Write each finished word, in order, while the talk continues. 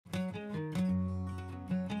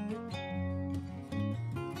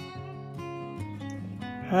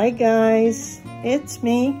Hi guys, it's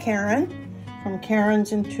me, Karen, from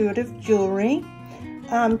Karen's Intuitive Jewelry.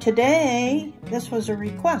 Today, this was a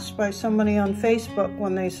request by somebody on Facebook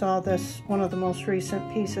when they saw this, one of the most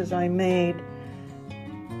recent pieces I made.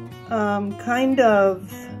 Kind of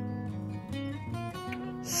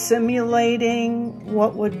simulating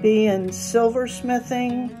what would be in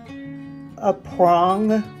silversmithing, a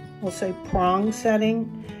prong, we'll say prong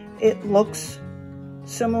setting. It looks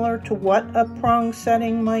similar to what a prong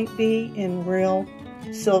setting might be in real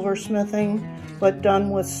silversmithing, but done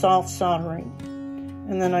with soft soldering.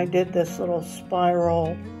 And then I did this little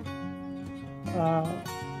spiral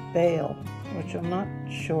bail, which I'm not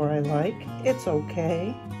sure I like. It's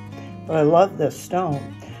okay, but I love this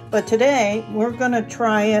stone. But today we're going to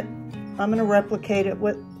try it. I'm going to replicate it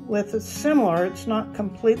with a similar. It's not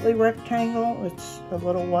completely rectangle. It's a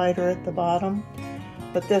little wider at the bottom.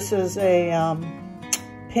 But this is a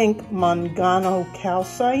pink Mangano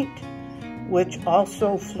calcite, which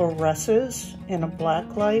also fluoresces in a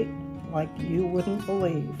black light like you wouldn't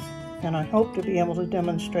believe. And I hope to be able to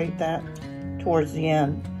demonstrate that towards the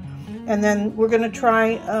end. And then we're going to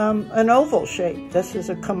try an oval shape. This is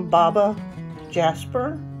a Kumbaba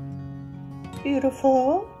jasper.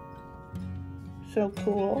 Beautiful. So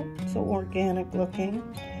cool. So organic looking.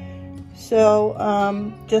 So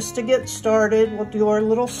just to get started, we'll do our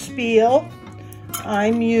little spiel.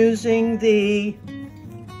 I'm using the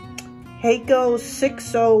Hako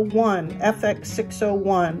 601, FX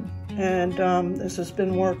 601, and this has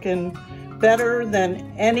been working better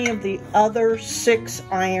than any of the other 6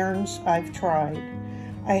 irons I've tried.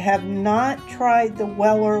 I have not tried the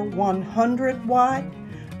Weller 100 watt.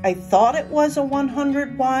 I thought it was a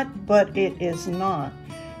 100 watt, but it is not.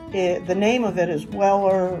 The name of it is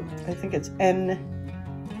Weller, I think it's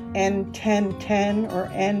N1010 or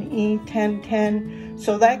NE1010.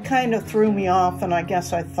 So that kind of threw me off, and I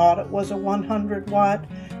guess I thought it was a 100 watt,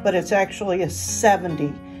 but it's actually a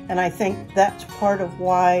 70. And I think that's part of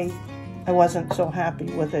why I wasn't so happy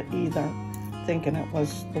with it either, thinking it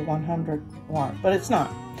was the 100 watt, but it's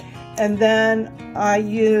not. And then I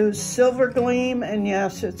use Silver Gleam, and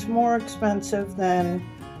yes, it's more expensive than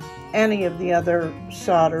any of the other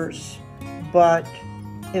solders, but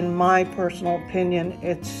in my personal opinion,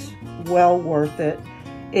 it's well worth it.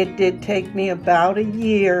 It did take me about a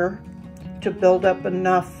year to build up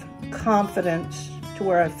enough confidence to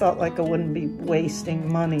where I felt like I wouldn't be wasting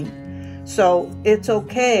money. So it's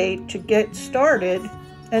okay to get started,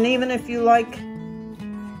 and even if you like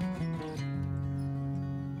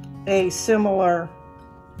a similar,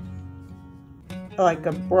 like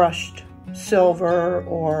a brushed silver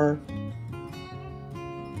or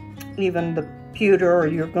even the pewter, or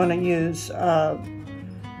you're going to use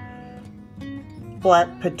black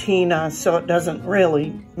patina, so it doesn't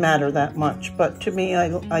really matter that much. But to me,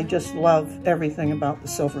 I just love everything about the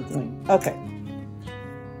Silver Gleam. Okay.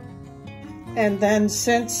 And then,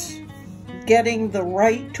 since getting the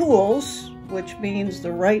right tools, which means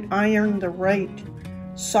the right iron, the right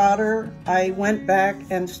solder, I went back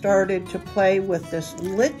and started to play with this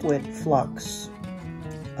liquid flux.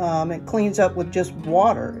 It cleans up with just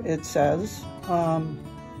water, it says.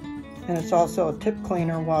 And it's also a tip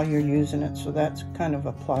cleaner while you're using it, so that's kind of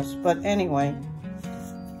a plus. But anyway,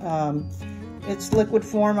 it's liquid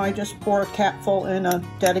form. I just pour a capful in a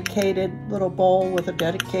dedicated little bowl with a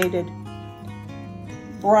dedicated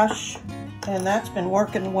brush, and that's been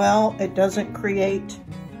working well. It doesn't create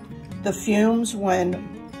the fumes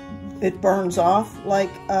when it burns off like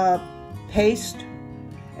paste.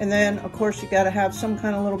 And then, of course, you got to have some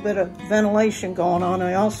kind of little bit of ventilation going on.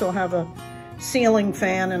 I also have a ceiling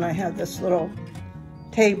fan, and I have this little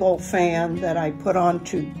table fan that I put on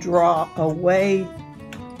to draw away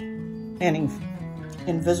any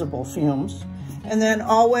invisible fumes. And then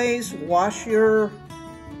always wash your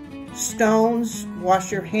stones,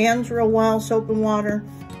 wash your hands real well, soap and water.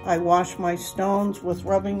 I wash my stones with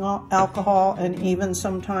rubbing alcohol, and even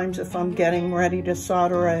sometimes if I'm getting ready to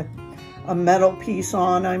solder a metal piece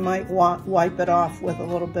on, I might wipe it off with a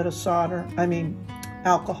little bit of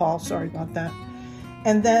alcohol, sorry about that.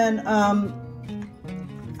 And then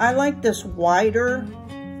I like this wider,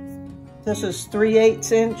 this is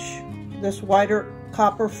 3/8 inch, this wider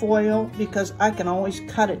copper foil, because I can always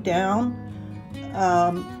cut it down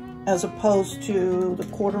as opposed to the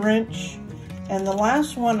 1/4 inch. And the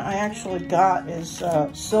last one I actually got is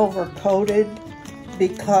silver coated,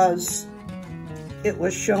 because it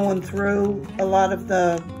was showing through a lot of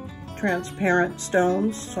the transparent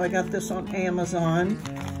stones. So I got this on Amazon,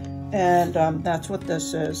 and that's what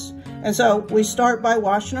this is. And so we start by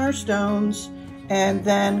washing our stones, and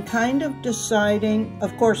then kind of deciding,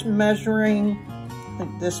 of course, measuring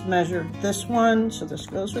think this measured this one, so this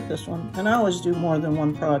goes with this one. And I always do more than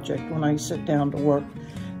one project when I sit down to work.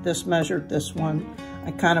 This measured this one.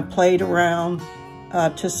 I kind of played around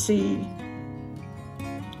to see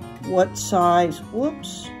what size,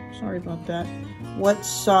 whoops, sorry about that, what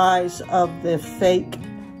size of the fake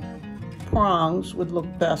prongs would look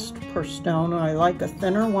best per stone. I like a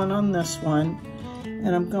thinner one on this one,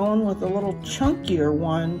 and I'm going with a little chunkier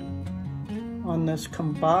one on this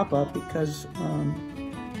Kambaba because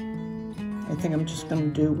I think I'm just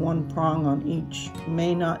going to do one prong on each.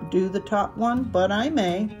 May not do the top one, but I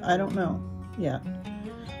may. I don't know yet,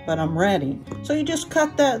 but I'm ready. So you just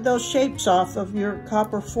cut those shapes off of your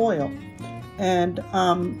copper foil, and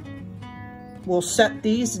we'll set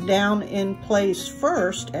these down in place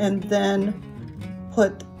first and then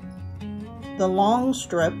put the long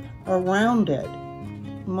strip around it,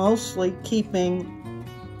 mostly keeping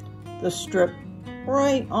the strip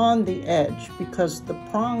right on the edge because the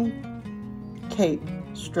prong cape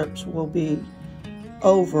strips will be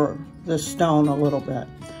over the stone a little bit.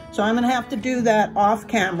 So I'm going to have to do that off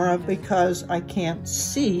camera because I can't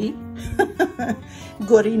see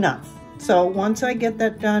good enough. So once I get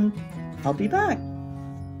that done, I'll be back.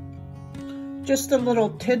 Just a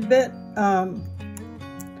little tidbit.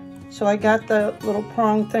 So I got the little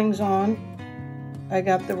prong things on. I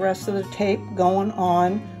got the rest of the tape going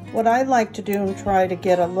on. What I like to do and try to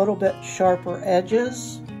get a little bit sharper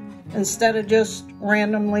edges instead of just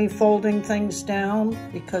randomly folding things down,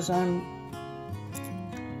 because on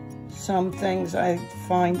some things I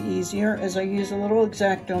find easier is I use a little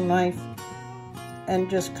X-Acto knife and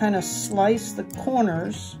just kind of slice the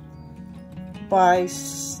corners by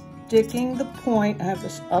sticking the point. I have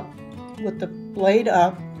this up with the blade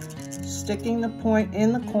up, sticking the point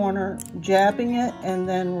in the corner, jabbing it, and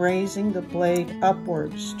then raising the blade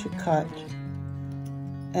upwards to cut.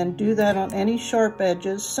 And do that on any sharp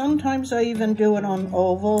edges. Sometimes I even do it on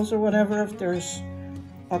ovals or whatever if there's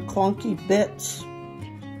a clunky bits.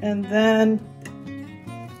 And then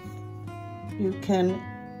you can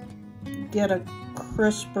get a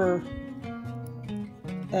crisper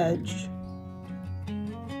edge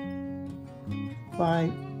by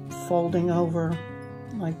folding over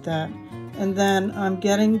like that. And then I'm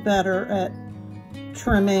getting better at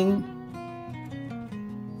trimming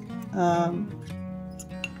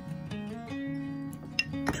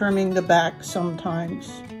trimming the back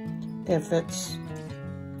sometimes if it's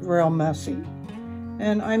real messy.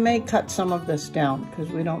 And I may cut some of this down because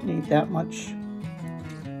we don't need that much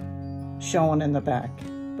showing in the back.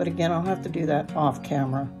 But again, I'll have to do that off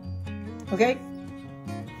camera. Okay?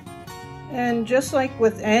 And just like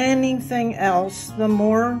with anything else, the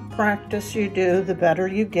more practice you do, the better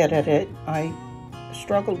you get at it. I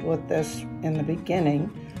struggled with this in the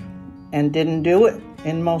beginning and didn't do it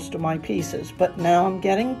in most of my pieces, but now I'm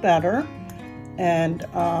getting better and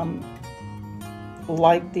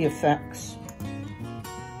like the effects.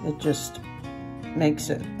 It just makes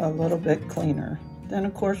it a little bit cleaner. Then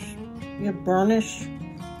of course you burnish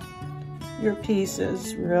your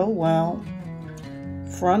pieces real well,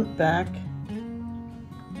 front, back,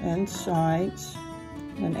 and sides,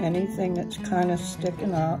 and anything that's kind of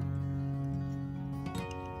sticking up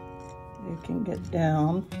you can get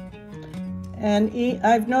down. And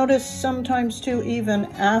I've noticed sometimes too, even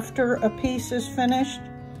after a piece is finished,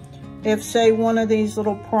 if say one of these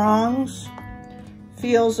little prongs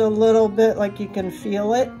feels a little bit like you can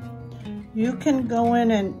feel it, you can go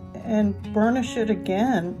in and burnish it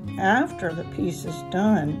again after the piece is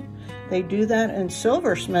done. They do that in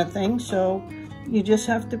silversmithing, so you just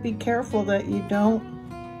have to be careful that you don't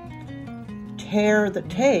tear the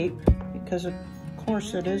tape, because of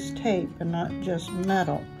course it is tape and not just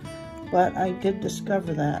metal. But I did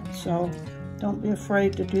discover that, so don't be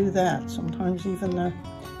afraid to do that. Sometimes even the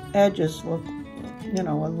edges look, you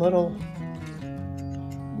know, a little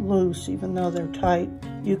loose, even though they're tight.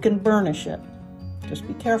 You can burnish it. Just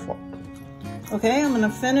be careful. Okay, I'm going to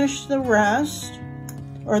finish the rest,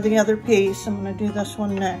 or the other piece. I'm going to do this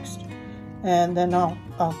one next, and then I'll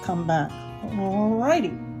come back.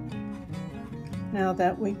 Alrighty. Now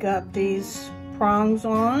that we got these prongs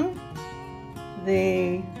on,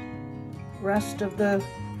 the rest of the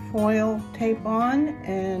foil tape on,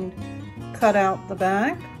 and cut out the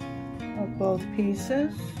back of both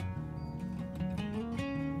pieces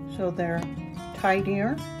so they're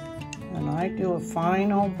tidier, and I do a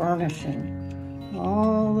final burnishing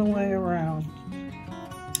all the way around.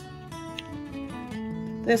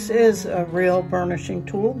 This is a real burnishing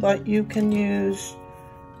tool, but you can use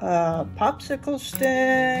popsicle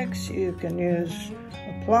sticks, you can use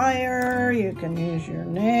a plier, you can use your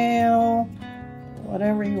nail,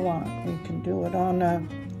 whatever you want. You can do it on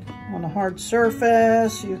a hard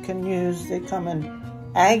surface. You can use, they come in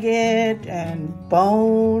agate and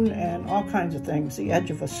bone and all kinds of things. The edge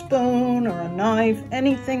of a spoon or a knife,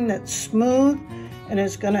 anything that's smooth and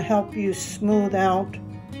is going to help you smooth out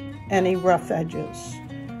any rough edges.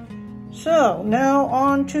 So now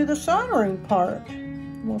on to the soldering part.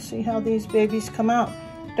 We'll see how these babies come out.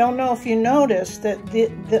 Don't know if you noticed that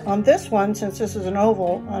on this one, since this is an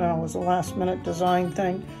oval, I don't know, it was a last minute design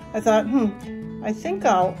thing, I thought, I think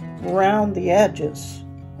I'll round the edges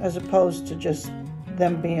as opposed to just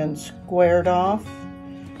them being squared off.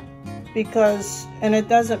 Because, and it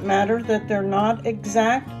doesn't matter that they're not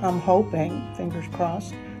exact, I'm hoping, fingers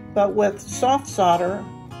crossed, but with soft solder,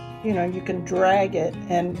 you know, you can drag it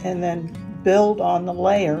and then build on the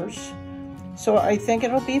layers. So I think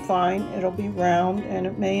it'll be fine, it'll be round, and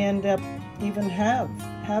it may end up even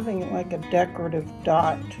having like a decorative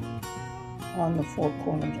dot on the four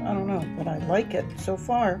corners. I don't know, but I like it so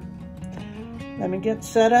far. Let me get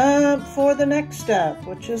set up for the next step,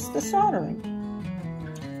 which is the soldering.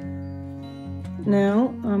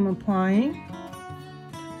 Now I'm applying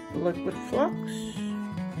the liquid flux.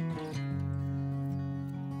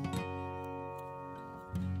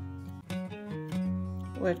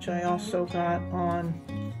 Which I also got on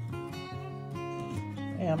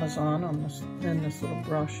Amazon in this little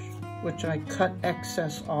brush, which I cut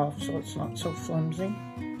excess off so it's not so flimsy.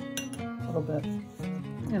 A little bit,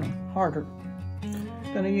 you know, harder.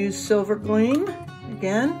 Gonna use silver gleam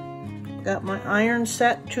again. Got my iron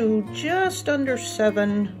set to just under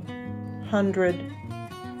 700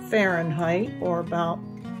 Fahrenheit, or about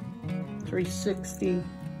 360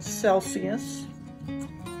 Celsius.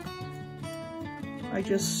 I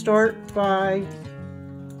just start by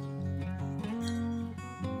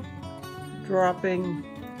dropping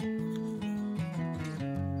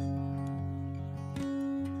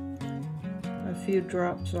a few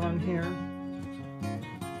drops on here.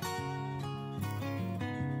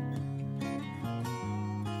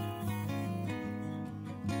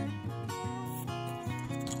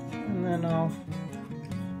 And then I'll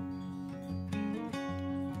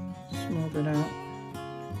smooth it out.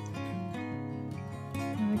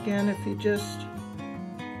 Again, if you just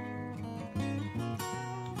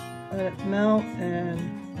let it melt and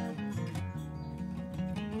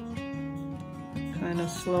kind of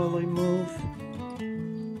slowly move.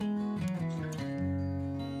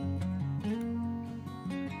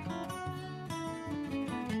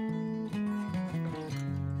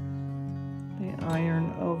 The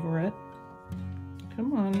iron over it.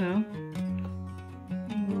 Come on now.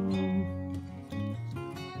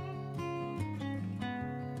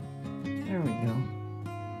 There we go.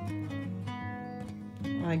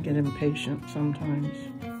 I get impatient sometimes.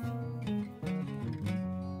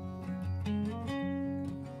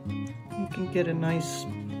 You can get a nice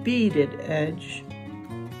beaded edge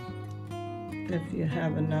if you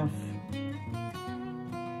have enough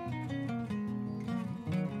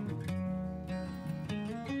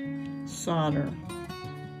solder.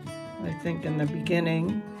 I think in the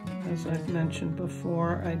beginning, as I've mentioned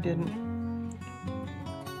before, I didn't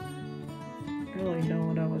really know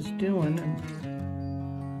what I was doing, and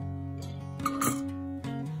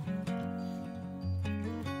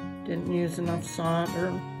didn't use enough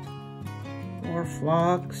solder or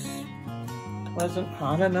flux, wasn't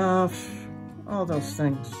hot enough, all those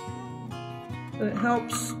things. But it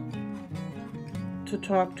helps to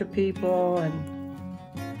talk to people and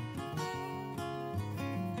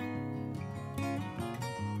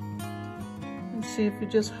see if you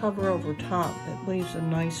just hover over top, it leaves a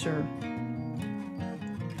nicer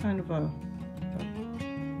kind of a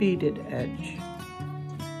beaded edge.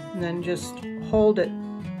 And then just hold it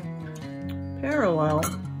parallel,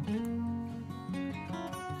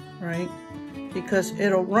 right? Because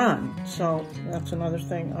it'll run. So that's another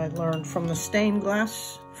thing I learned from the stained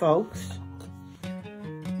glass folks.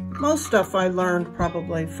 Most stuff I learned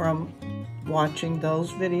probably from watching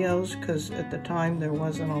those videos, because at the time there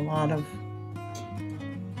wasn't a lot of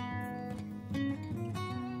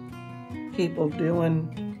people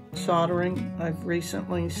doing soldering. I've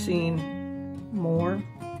recently seen more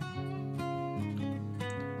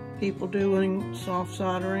people doing soft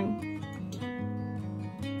soldering.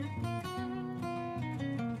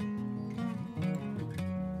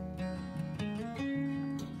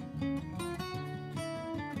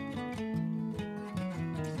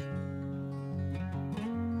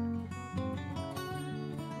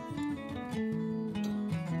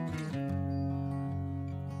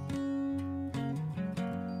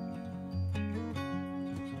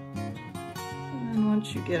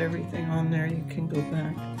 Once you get everything on there, you can go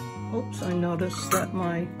back Oops, I noticed that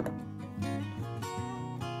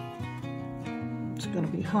it's going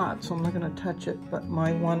to be hot, so I'm not going to touch it, but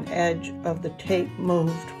my one edge of the tape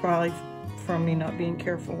moved, probably from me not being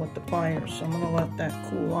careful with the pliers, so I'm going to let that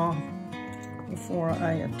cool off before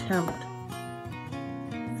I attempt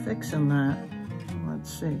fixing that.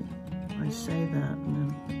 Let's see, I say that,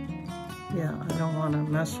 and then, yeah, I don't want to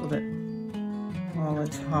mess with it while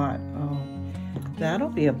it's hot. Oh, that'll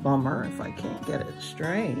be a bummer if I can't get it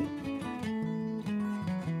straight.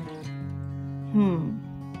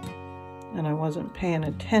 And I wasn't paying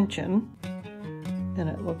attention, and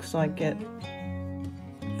it looks like it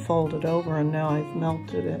folded over, and now I've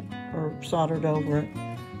melted it or soldered over it, so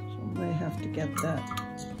I may have to get that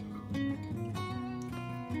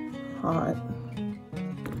hot.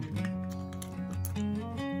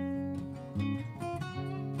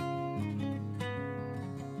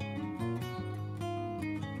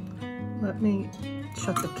 Let me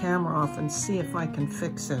shut the camera off and see if I can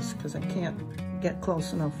fix this, because I can't get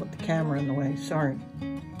close enough with the camera in the way. Sorry.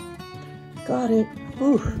 Got it.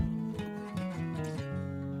 Whew.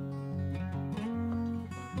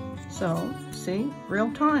 So, see,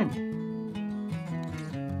 real time.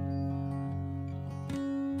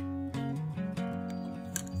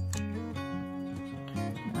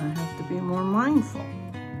 I have to be more mindful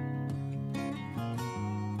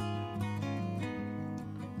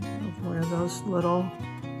of where those little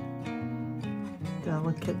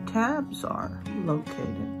delicate tabs are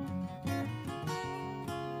located.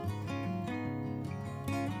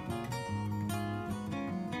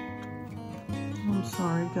 I'm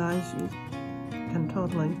sorry guys, you can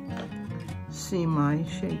totally see my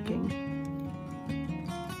shaking.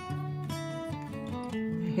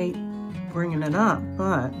 I hate bringing it up,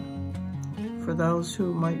 but for those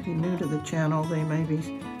who might be new to the channel, they may be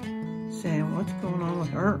saying, what's going on with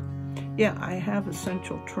her? Yeah, I have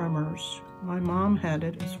essential tremors. My mom had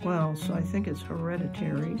it as well, so I think it's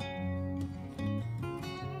hereditary.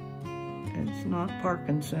 It's not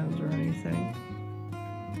Parkinson's or anything.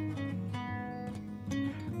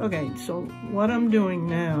 Okay, so what I'm doing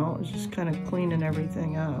now is just kind of cleaning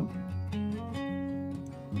everything up.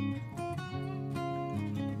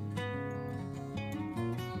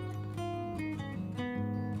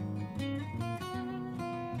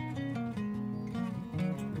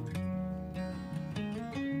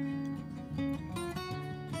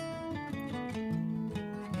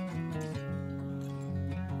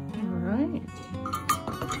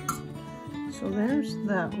 So there's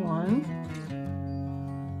that one.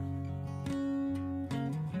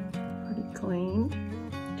 Pretty clean.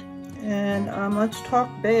 And let's talk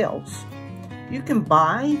bails. You can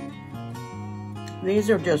buy,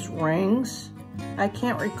 these are just rings. I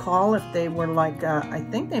can't recall if they were like, I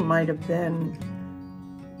think they might have been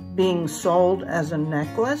being sold as a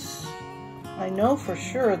necklace. I know for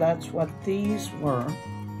sure that's what these were,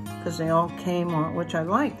 because they all came on, which I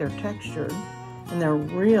like, they're textured and they're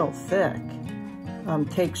real thick.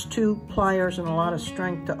 Takes 2 pliers and a lot of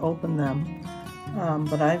strength to open them,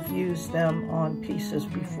 but I've used them on pieces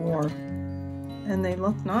before and they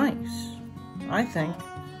look nice, I think.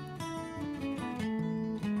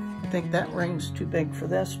 I think that ring's too big for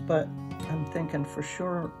this, but I'm thinking for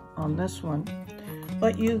sure on this one.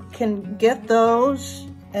 But you can get those,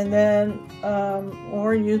 and then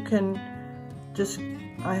or you can just,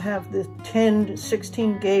 I have the tinned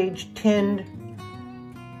 16 gauge tinned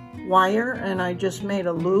wire, and I just made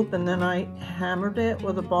a loop and then I hammered it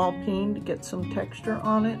with a ball peen to get some texture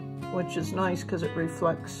on it, which is nice because it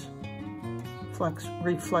reflects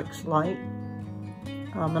light.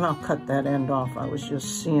 And I'll cut that end off. I was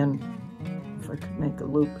just seeing if I could make a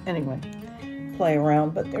loop. Anyway, play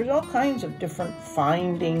around, but there's all kinds of different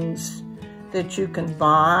findings that you can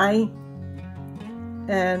buy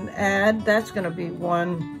and add. That's going to be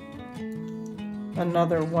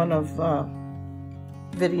another one of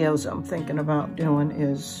videos I'm thinking about doing,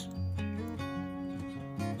 is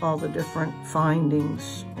all the different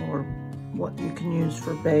findings or what you can use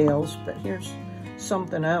for bails. But here's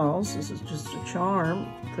something else. This is just a charm.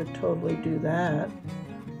 Could totally do that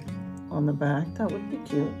on the back. That would be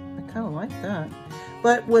cute. I kind of like that.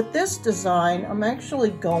 But with this design, I'm actually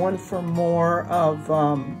going for more of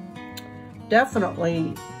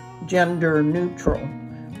definitely gender neutral.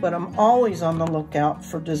 But I'm always on the lookout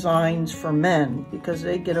for designs for men, because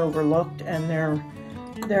they get overlooked and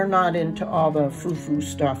they're not into all the foo-foo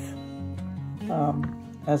stuff,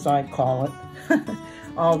 as I call it.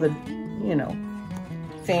 All the, you know,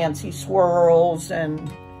 fancy swirls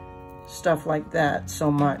and stuff like that so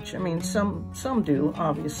much. I mean, some do,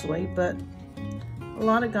 obviously, but a a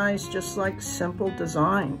lot of guys just like simple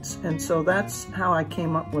designs, and so that's how I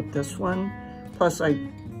came up with this one. Plus I've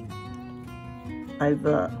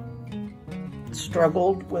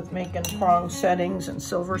struggled with making prong settings and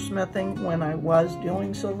silversmithing when I was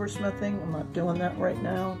doing silversmithing. I'm not doing that right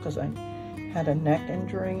now because I had a neck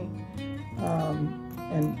injury,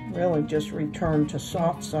 and really just returned to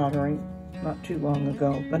soft soldering not too long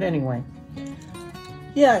ago. But anyway,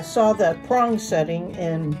 yeah, I saw that prong setting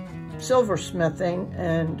in silversmithing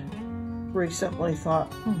and recently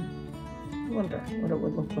thought, I wonder what it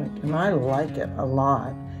would look like. And I like it a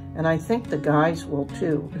lot. And I think the guys will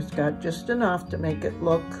too. It's got just enough to make it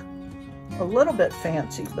look a little bit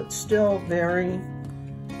fancy, but still very,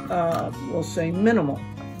 we'll say, minimal.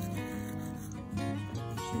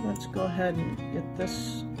 So let's go ahead and get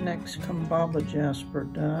this next Kumbaba Jasper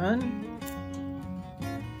done.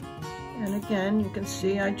 And again, you can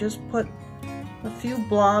see I just put a few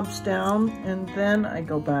blobs down, and then I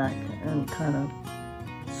go back and kind of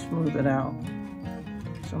smooth it out.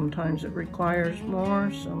 Sometimes it requires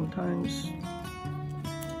more, sometimes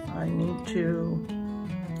I need to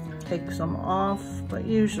take some off, but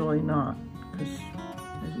usually not, because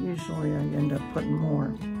usually I end up putting more.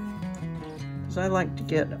 Because I like to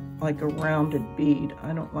get like a rounded bead.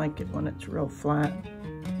 I don't like it when it's real flat,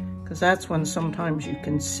 because that's when sometimes you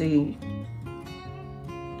can see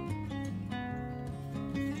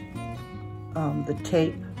the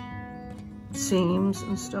tape seams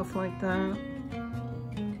and stuff like that.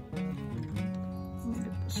 Let me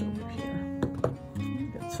get this over here.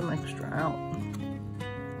 Get some extra out.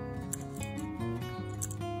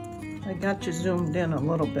 I got you zoomed in a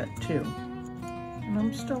little bit too. And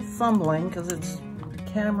I'm still fumbling because the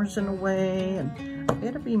camera's in the way, and I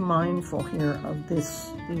gotta be mindful here of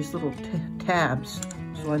these little tabs,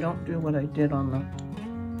 so I don't do what I did on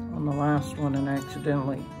the last one and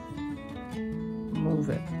accidentally move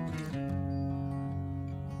it.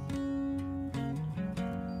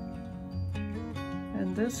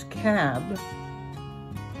 And this cab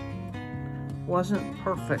wasn't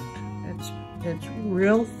perfect. It's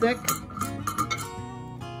real thick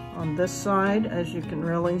on this side, as you can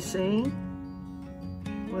really see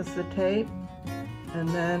with the tape, and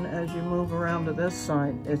then as you move around to this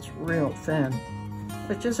side, it's real thin,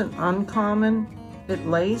 which isn't uncommon. It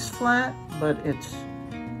lays flat, but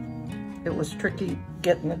it was tricky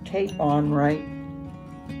getting the tape on right.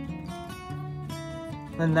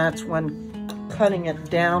 And that's when cutting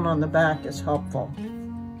it down on the back is helpful.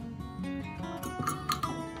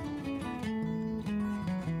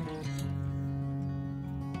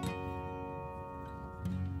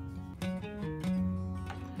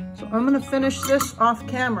 So I'm going to finish this off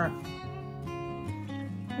camera.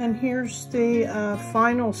 And here's the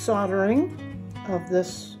final soldering of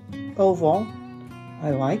this oval.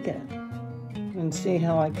 I like it. And see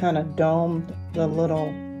how I kind of domed the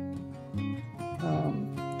little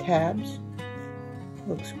tabs?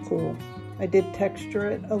 Looks cool. I did texture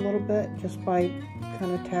it a little bit just by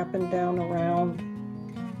kind of tapping down around.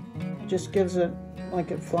 It just gives it, like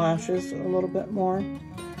it flashes a little bit more.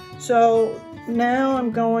 So now I'm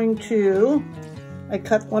going to, I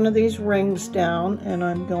cut one of these rings down, and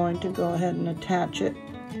I'm going to go ahead and attach it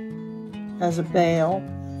as a bail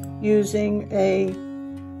using a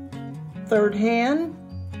third hand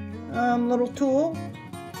little tool.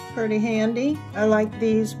 Pretty handy. I like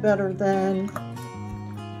these better than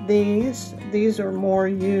these. These are more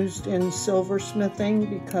used in silversmithing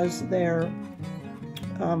because they're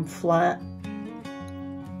flat.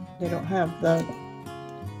 They don't have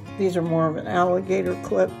these are more of an alligator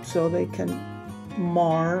clip, so they can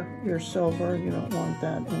mar your silver. You don't want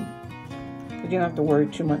that, but you don't have to worry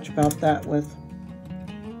too much about that with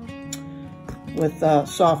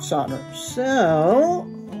soft solder. So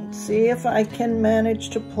let's see if I can manage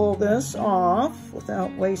to pull this off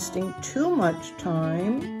without wasting too much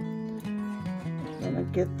time. I'm gonna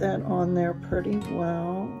get that on there pretty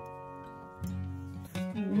well.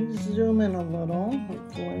 Let me zoom in a little,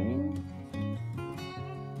 hopefully.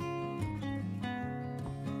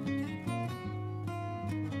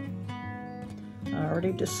 I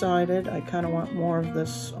already decided I kind of want more of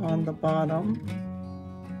this on the bottom.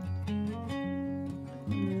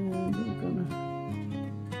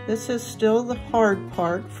 This is still the hard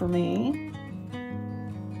part for me,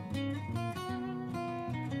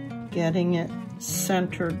 getting it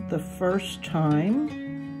centered the first time.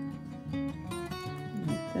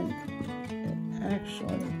 I think it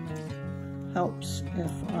actually helps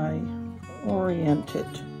if I orient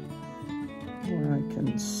it where I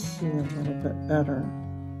can see a little bit better.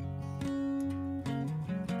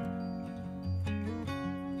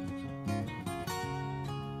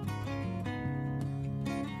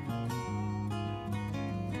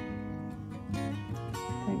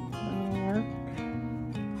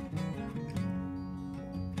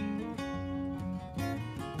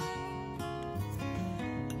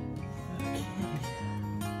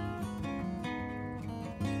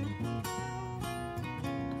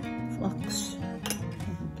 Flux.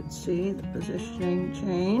 You can see the positioning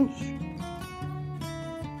change.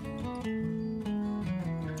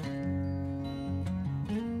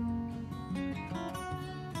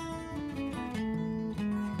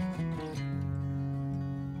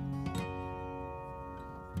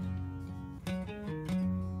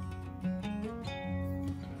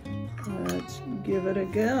 Let's give it a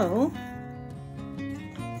go.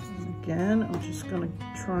 Again, I'm just going to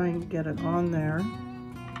try and get it on there.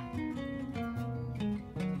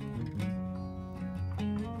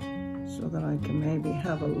 So that I can maybe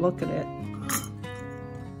have a look at it.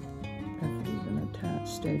 If it even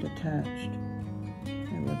stayed attached.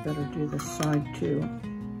 And I better do this side too.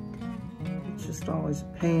 It's just always a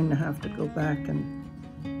pain to have to go back and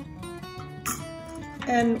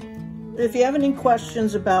if you have any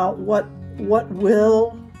questions about what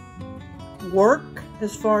will work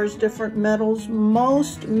as far as different metals,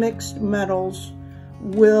 most mixed metals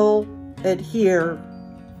will adhere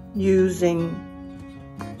using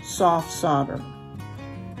soft solder.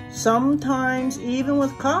 Sometimes even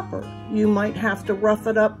with copper, you might have to rough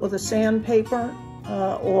it up with a sandpaper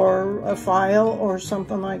or a file or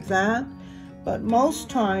something like that, but most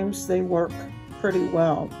times they work pretty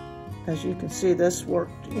well. As you can see, this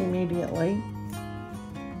worked immediately.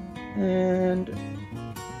 And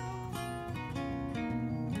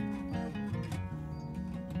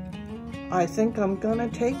I think I'm gonna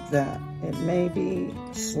take that. It may be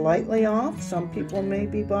slightly off. Some people may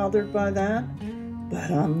be bothered by that, but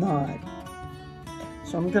I'm not.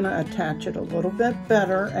 So I'm gonna attach it a little bit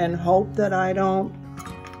better and hope that I don't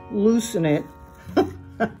loosen it,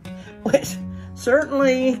 which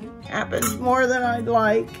certainly happens more than I'd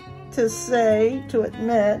like to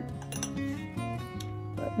admit.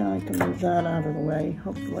 But now I can move that out of the way,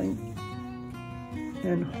 hopefully,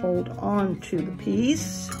 and hold on to the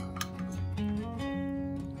piece.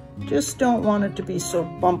 Just don't want it to be so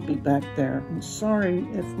bumpy back there. I'm sorry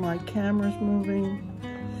if my camera's moving.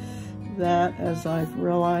 That, as I've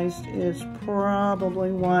realized, is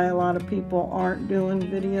probably why a lot of people aren't doing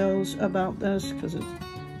videos about this, because it's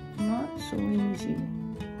not so easy.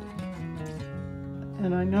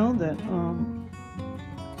 And I know that,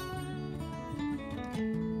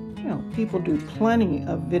 you know, people do plenty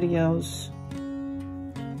of videos,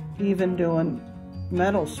 even doing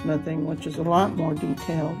metal smithing, which is a lot more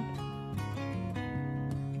detailed.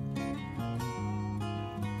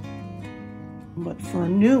 But for a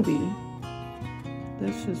newbie,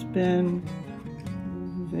 this has been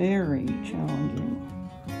very challenging.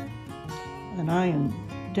 And I am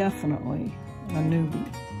definitely a newbie.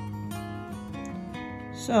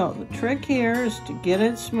 So the trick here is to get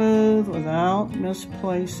it smooth without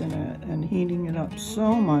misplacing it and heating it up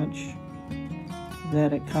so much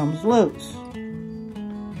that it comes loose.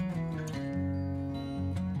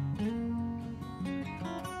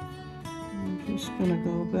 I'm just going to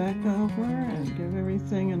go back over and give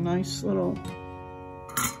everything a nice little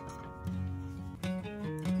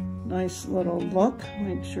look.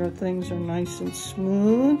 Make sure things are nice and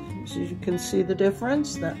smooth. So you can see the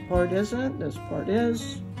difference. That part isn't, this part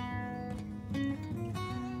is.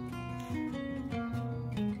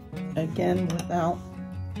 Again, without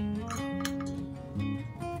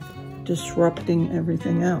disrupting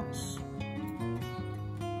everything else.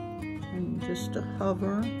 And just to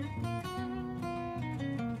hover.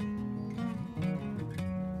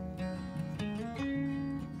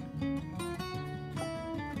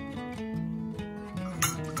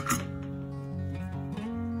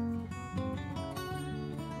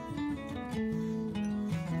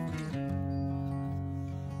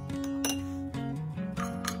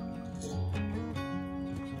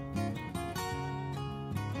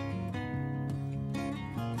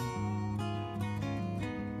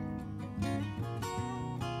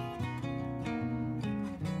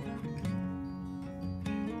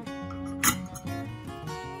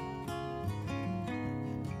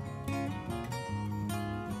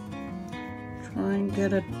 Try and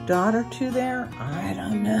get a dot or two there. I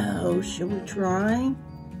don't know. Should we try?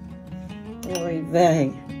 Oy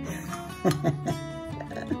vey.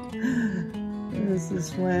 This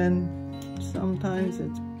is when sometimes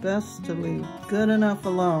it's best to leave good enough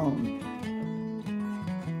alone.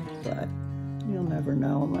 But you'll never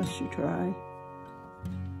know unless you try.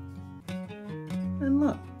 And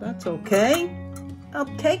look, that's okay. I'll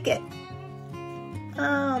take it.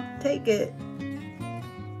 I'll take it.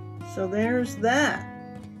 So there's that.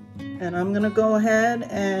 And I'm gonna go ahead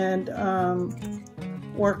and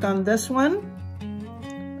work on this one.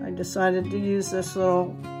 I decided to use this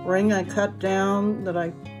little ring I cut down that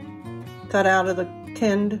I cut out of the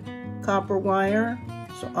tinned copper wire.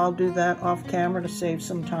 So I'll do that off camera to save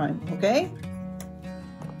some time, okay?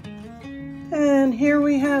 And here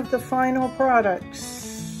we have the final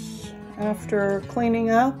products after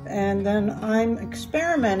cleaning up, and then I'm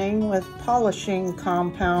experimenting with polishing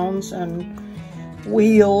compounds and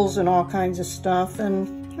wheels and all kinds of stuff,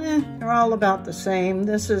 and they're all about the same.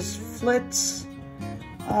 This is Flux.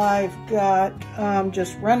 I've got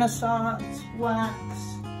just Renaissance wax.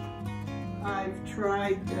 I've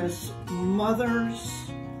tried this Mother's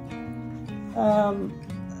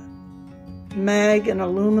mag and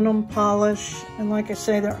aluminum polish, and like I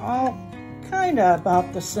say, they're all kind of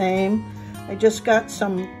about the same. I just got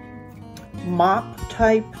some mop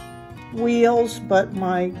type wheels, but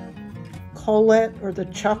my collet or the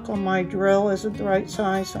chuck on my drill isn't the right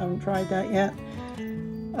size. I haven't tried that yet.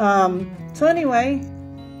 So anyway,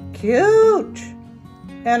 cute,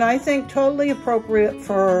 and I think totally appropriate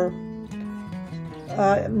for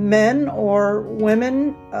men or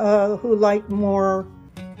women who like more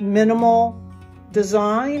minimal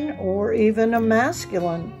design, or even a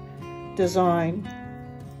masculine design.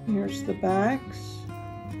 Here's the backs.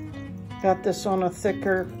 Got this on a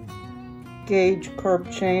thicker gauge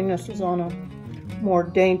curb chain. This is on a more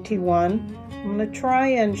dainty one. I'm going to try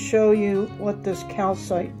and show you what this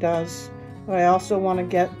calcite does, but I also want to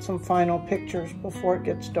get some final pictures before it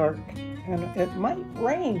gets dark, and it might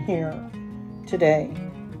rain here today.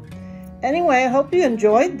 Anyway, I hope you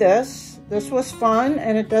enjoyed this. This was fun,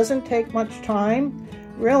 and it doesn't take much time.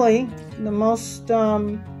 Really, the most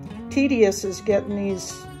tedious is getting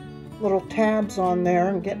these little tabs on there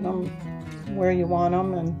and getting them where you want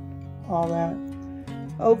them and all that.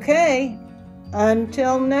 Okay,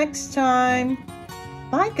 until next time,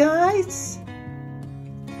 bye guys.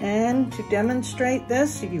 And to demonstrate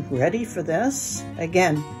this, are you ready for this?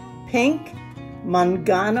 Again, pink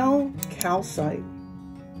Mangano calcite.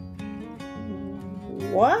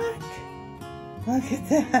 What? Look at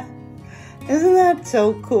that. Isn't that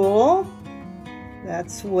so cool?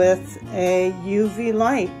 That's with a UV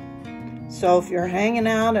light. So if you're hanging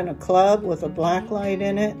out in a club with a black light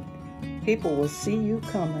in it, people will see you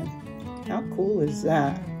coming. How cool is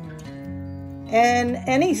that? And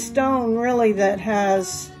any stone really that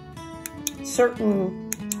has certain,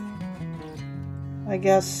 I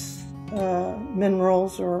guess,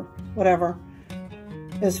 minerals or whatever,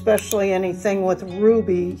 especially anything with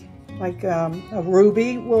ruby, like a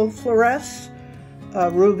ruby will fluoresce,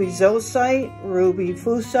 ruby zoisite, ruby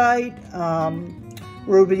fusite,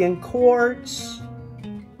 ruby and quartz,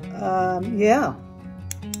 yeah.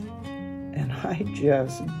 And I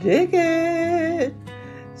just dig it.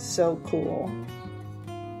 So cool.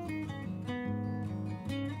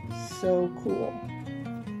 So cool.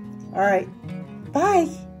 All right, bye.